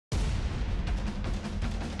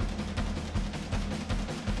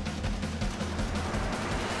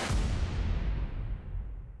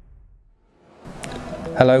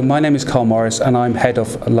Hello, my name is Carl Morris and I'm head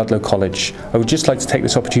of Ludlow College. I would just like to take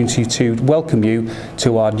this opportunity to welcome you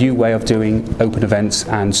to our new way of doing open events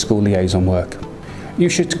and school liaison work. You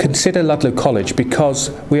should consider Ludlow College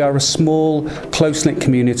because we are a small, close-knit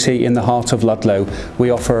community in the heart of Ludlow. We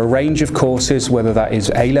offer a range of courses, whether that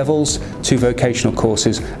is A-levels to vocational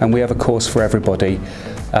courses, and we have a course for everybody.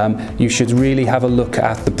 You should really have a look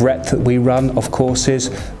at the breadth that we run of courses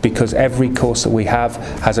because every course that we have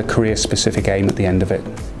has a career-specific aim at the end of it.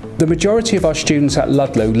 The majority of our students at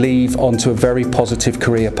Ludlow leave onto a very positive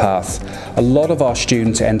career path. A lot of our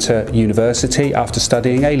students enter university after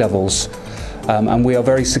studying A-levels. And we are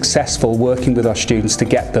very successful working with our students to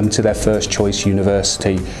get them to their first choice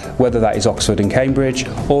university, whether that is Oxford and Cambridge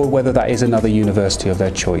or whether that is another university of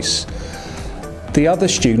their choice. The other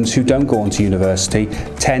students who don't go on to university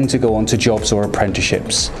tend to go on to jobs or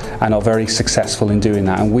apprenticeships and are very successful in doing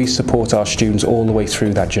that, and we support our students all the way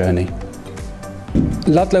through that journey.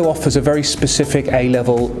 Ludlow offers a very specific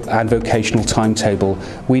A-level and vocational timetable.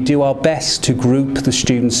 We do our best to group the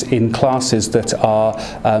students in classes that are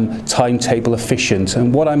timetable efficient,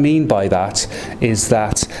 and what I mean by that is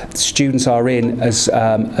that students are in as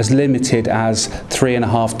limited as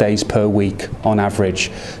 3.5 days per week on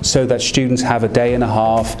average, so that students have a day and a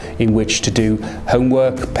half in which to do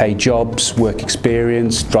homework, paid jobs, work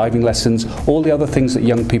experience, driving lessons, all the other things that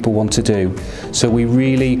young people want to do. So we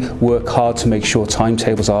really work hard to make sure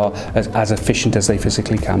timetables are as efficient as they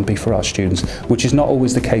physically can be for our students, which is not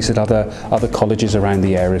always the case at other colleges around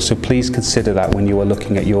the area. So please consider that when you are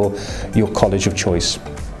looking at your college of choice.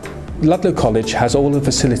 Ludlow College has all the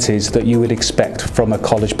facilities that you would expect from a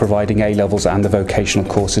college providing A-levels and the vocational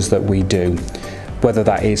courses that we do. Whether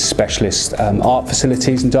that is specialist art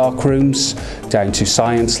facilities and dark rooms, down to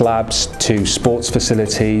science labs, to sports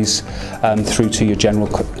facilities, through to your general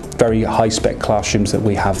very high-spec classrooms that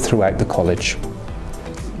we have throughout the college.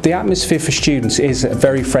 The atmosphere for students is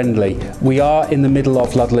very friendly. We are in the middle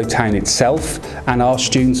of Ludlow town itself, and our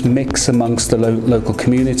students mix amongst the local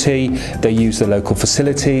community. They use the local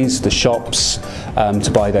facilities, the shops,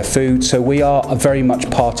 to buy their food. So we are very much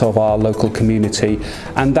part of our local community,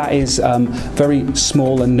 and that is very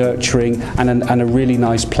small and nurturing and a really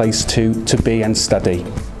nice place to be and study.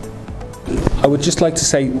 I would just like to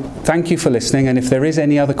say thank you for listening, and if there is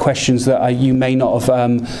any other questions that you may not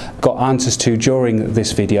have got answers to during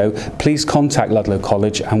this video, please contact Ludlow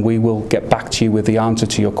College and we will get back to you with the answer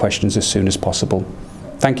to your questions as soon as possible.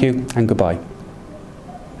 Thank you and goodbye.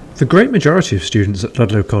 The great majority of students at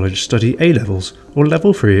Ludlow College study A-levels or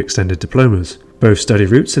Level 3 extended diplomas. Both study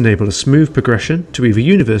routes enable a smooth progression to either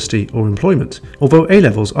university or employment, although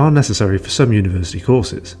A-levels are necessary for some university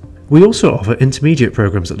courses. We also offer intermediate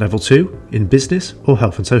programmes at Level 2 in business or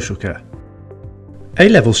health and social care.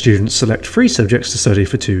 A-level students select 3 subjects to study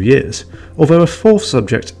for 2 years, although a 4th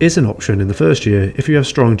subject is an option in the first year if you have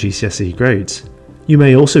strong GCSE grades. You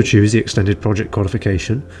may also choose the extended project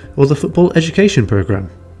qualification or the football education programme.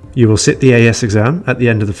 You will sit the AS exam at the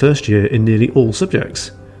end of the first year in nearly all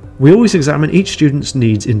subjects. We always examine each student's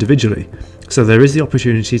needs individually, so there is the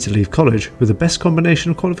opportunity to leave college with the best combination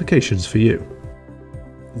of qualifications for you.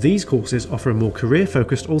 These courses offer a more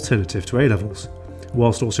career-focused alternative to A-levels,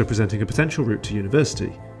 whilst also presenting a potential route to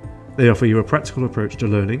university. They offer you a practical approach to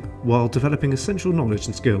learning while developing essential knowledge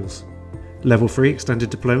and skills. Level 3 extended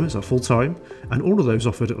diplomas are full-time, and all of those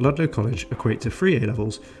offered at Ludlow College equate to 3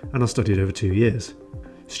 A-levels and are studied over 2 years.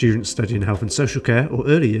 Students studying health and social care or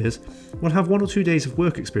early years will have 1 or 2 days of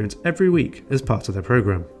work experience every week as part of their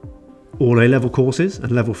programme. All A-level courses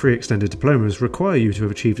and Level 3 extended diplomas require you to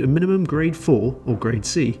have achieved a minimum Grade 4 or Grade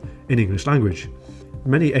C in English language.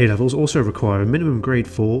 Many A-levels also require a minimum Grade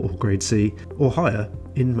 4 or Grade C or higher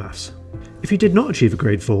in Maths. If you did not achieve a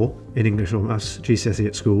Grade 4 in English or Maths GCSE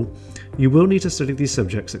at school, you will need to study these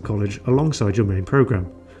subjects at college alongside your main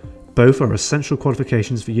programme. Both are essential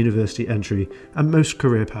qualifications for university entry and most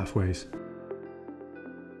career pathways.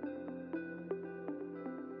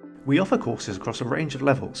 We offer courses across a range of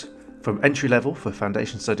levels, from entry level for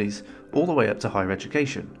foundation studies all the way up to higher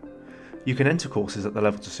education. You can enter courses at the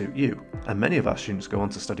level to suit you, and many of our students go on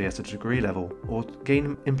to study at a degree level or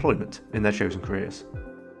gain employment in their chosen careers.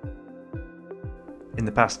 In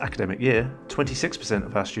the past academic year, 26%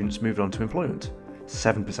 of our students moved on to employment,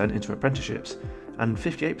 7% into apprenticeships, and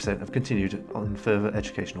 58% have continued on further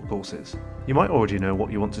educational courses. You might already know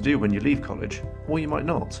what you want to do when you leave college, or you might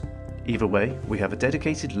not. Either way, we have a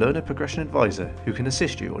dedicated learner progression advisor who can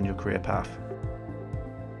assist you on your career path.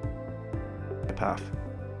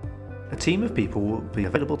 A team of people will be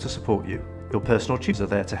available to support you. Your personal tutors are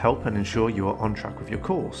there to help and ensure you are on track with your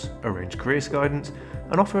course, arrange careers guidance,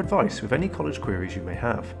 and offer advice with any college queries you may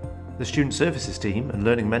have. The Student Services team and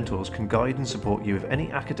learning mentors can guide and support you with any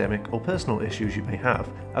academic or personal issues you may have,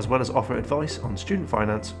 as well as offer advice on student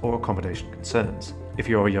finance or accommodation concerns. If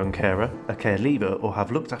you're a young carer, a care leaver, or have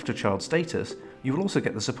looked after child status, you will also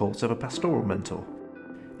get the support of a pastoral mentor.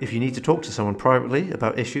 If you need to talk to someone privately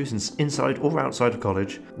about issues inside or outside of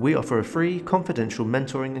college, we offer a free, confidential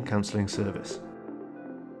mentoring and counselling service.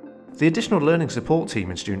 The additional learning support team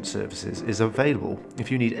in Student Services is available if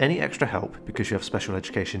you need any extra help because you have special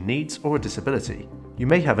education needs or a disability. You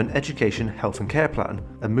may have an education, health and care plan,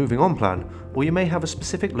 a moving on plan, or you may have a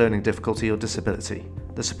specific learning difficulty or disability.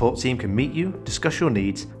 The support team can meet you, discuss your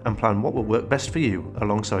needs, and plan what will work best for you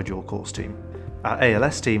alongside your course team. Our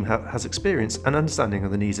ALS team has experience and understanding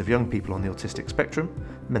of the needs of young people on the autistic spectrum,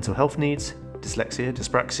 mental health needs, dyslexia,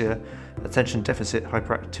 dyspraxia, attention deficit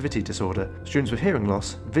hyperactivity disorder, students with hearing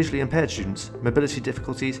loss, visually impaired students, mobility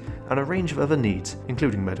difficulties, and a range of other needs,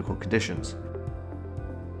 including medical conditions.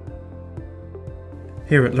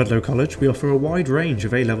 Here at Ludlow College, we offer a wide range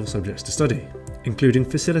of A-level subjects to study, including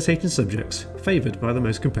facilitating subjects favoured by the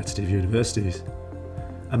most competitive universities.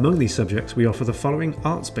 Among these subjects, we offer the following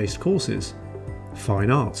arts-based courses: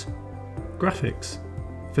 Fine Art, Graphics,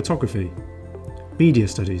 Photography, Media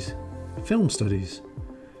Studies, Film Studies,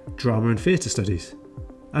 Drama and Theatre Studies,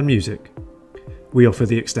 and Music. We offer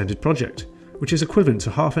the Extended Project, which is equivalent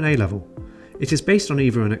to half an A-level. It is based on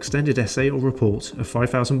either an extended essay or report of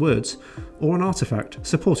 5,000 words or an artefact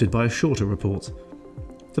supported by a shorter report.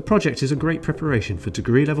 The project is a great preparation for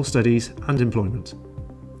degree-level studies and employment.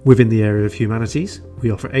 Within the area of humanities,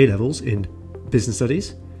 we offer A-levels in Business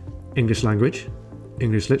Studies, English Language,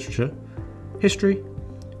 English Literature, History,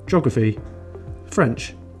 Geography,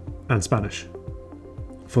 French, and Spanish.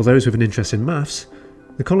 For those with an interest in maths,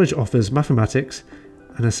 the college offers mathematics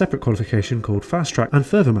and a separate qualification called Fast Track and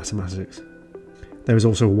Further Mathematics. There is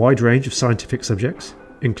also a wide range of scientific subjects,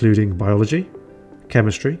 including biology,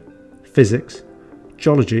 chemistry, physics,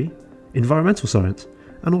 geology, environmental science,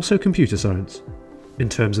 and also computer science. In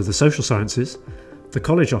terms of the social sciences, the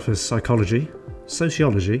college offers psychology,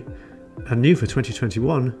 sociology, and new for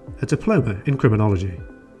 2021, a diploma in criminology.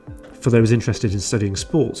 For those interested in studying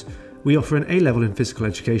sport, we offer an A-level in physical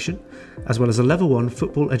education, as well as a Level 1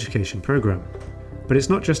 football education programme. But it's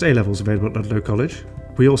not just A-levels available at Ludlow College,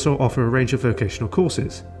 we also offer a range of vocational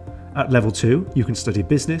courses. At Level 2, you can study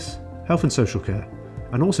business, health and social care,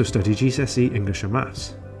 and also study GCSE English and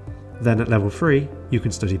Maths. Then at Level 3, you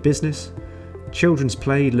can study business, children's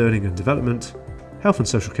play, learning and development, health and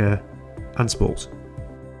social care, and sport.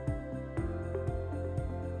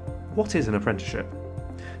 What is an apprenticeship?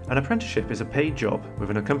 An apprenticeship is a paid job with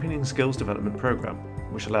an accompanying skills development programme,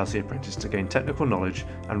 which allows the apprentice to gain technical knowledge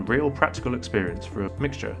and real practical experience through a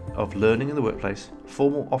mixture of learning in the workplace,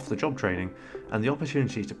 formal off-the-job training, and the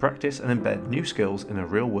opportunity to practice and embed new skills in a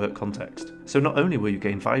real work context. So not only will you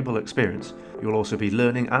gain valuable experience, you will also be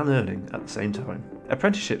learning and earning at the same time.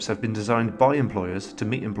 Apprenticeships have been designed by employers to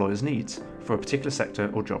meet employers' needs for a particular sector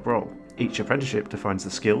or job role. Each apprenticeship defines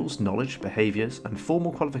the skills, knowledge, behaviours and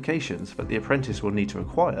formal qualifications that the apprentice will need to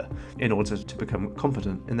acquire in order to become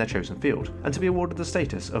competent in their chosen field and to be awarded the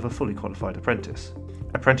status of a fully qualified apprentice.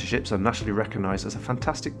 Apprenticeships are nationally recognised as a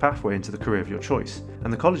fantastic pathway into the career of your choice,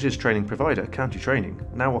 and the college's training provider, County Training,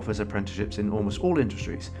 now offers apprenticeships in almost all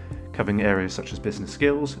industries, covering areas such as business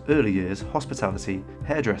skills, early years, hospitality,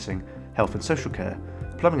 hairdressing, health and social care,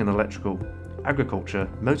 plumbing and electrical, agriculture,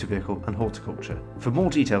 motor vehicle and horticulture. For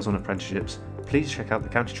more details on apprenticeships, please check out the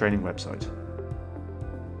County Training website.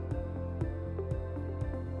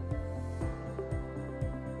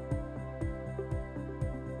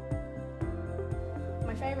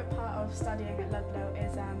 My favourite part of studying at Ludlow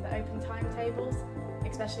is the open timetables,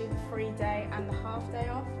 especially the free day and the half day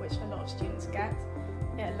off, which a lot of students get.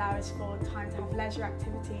 It allows for time to have leisure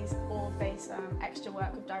activities or base extra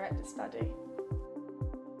work with directed study.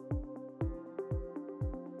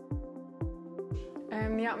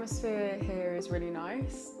 The atmosphere here is really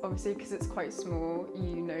nice, obviously because it's quite small,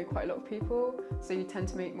 you know quite a lot of people, so you tend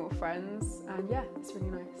to make more friends, and yeah, it's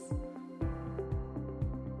really nice.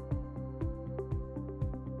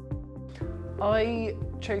 I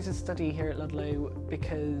chose to study here at Ludlow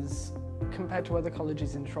because compared to other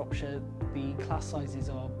colleges in Shropshire, the class sizes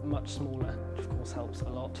are much smaller, which of course helps a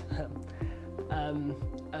lot.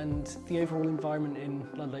 And the overall environment in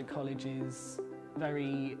Ludlow College is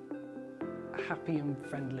very happy and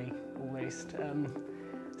friendly almost.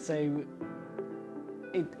 So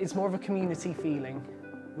it's more of a community feeling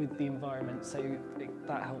with the environment, so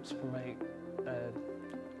that helps promote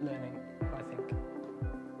learning, I think.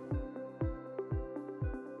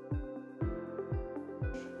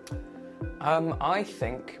 I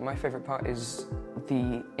think my favourite part is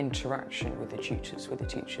the interaction with the tutors, with the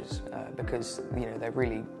teachers, because they're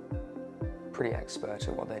really pretty expert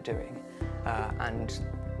at what they're doing, and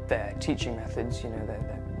their teaching methods,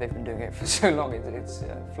 they've been doing it for so long, it's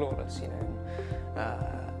flawless,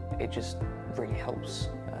 it just really helps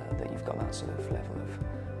that you've got that sort of level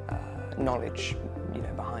of knowledge,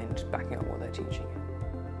 behind backing up what they're teaching.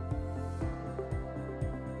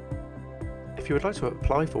 If you would like to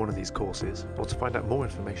apply for one of these courses, or to find out more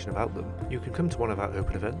information about them, you can come to one of our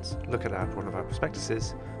open events, look at one of our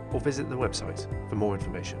prospectuses, or visit the website for more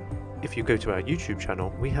information. If you go to our YouTube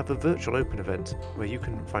channel, we have a virtual open event where you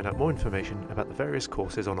can find out more information about the various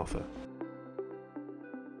courses on offer.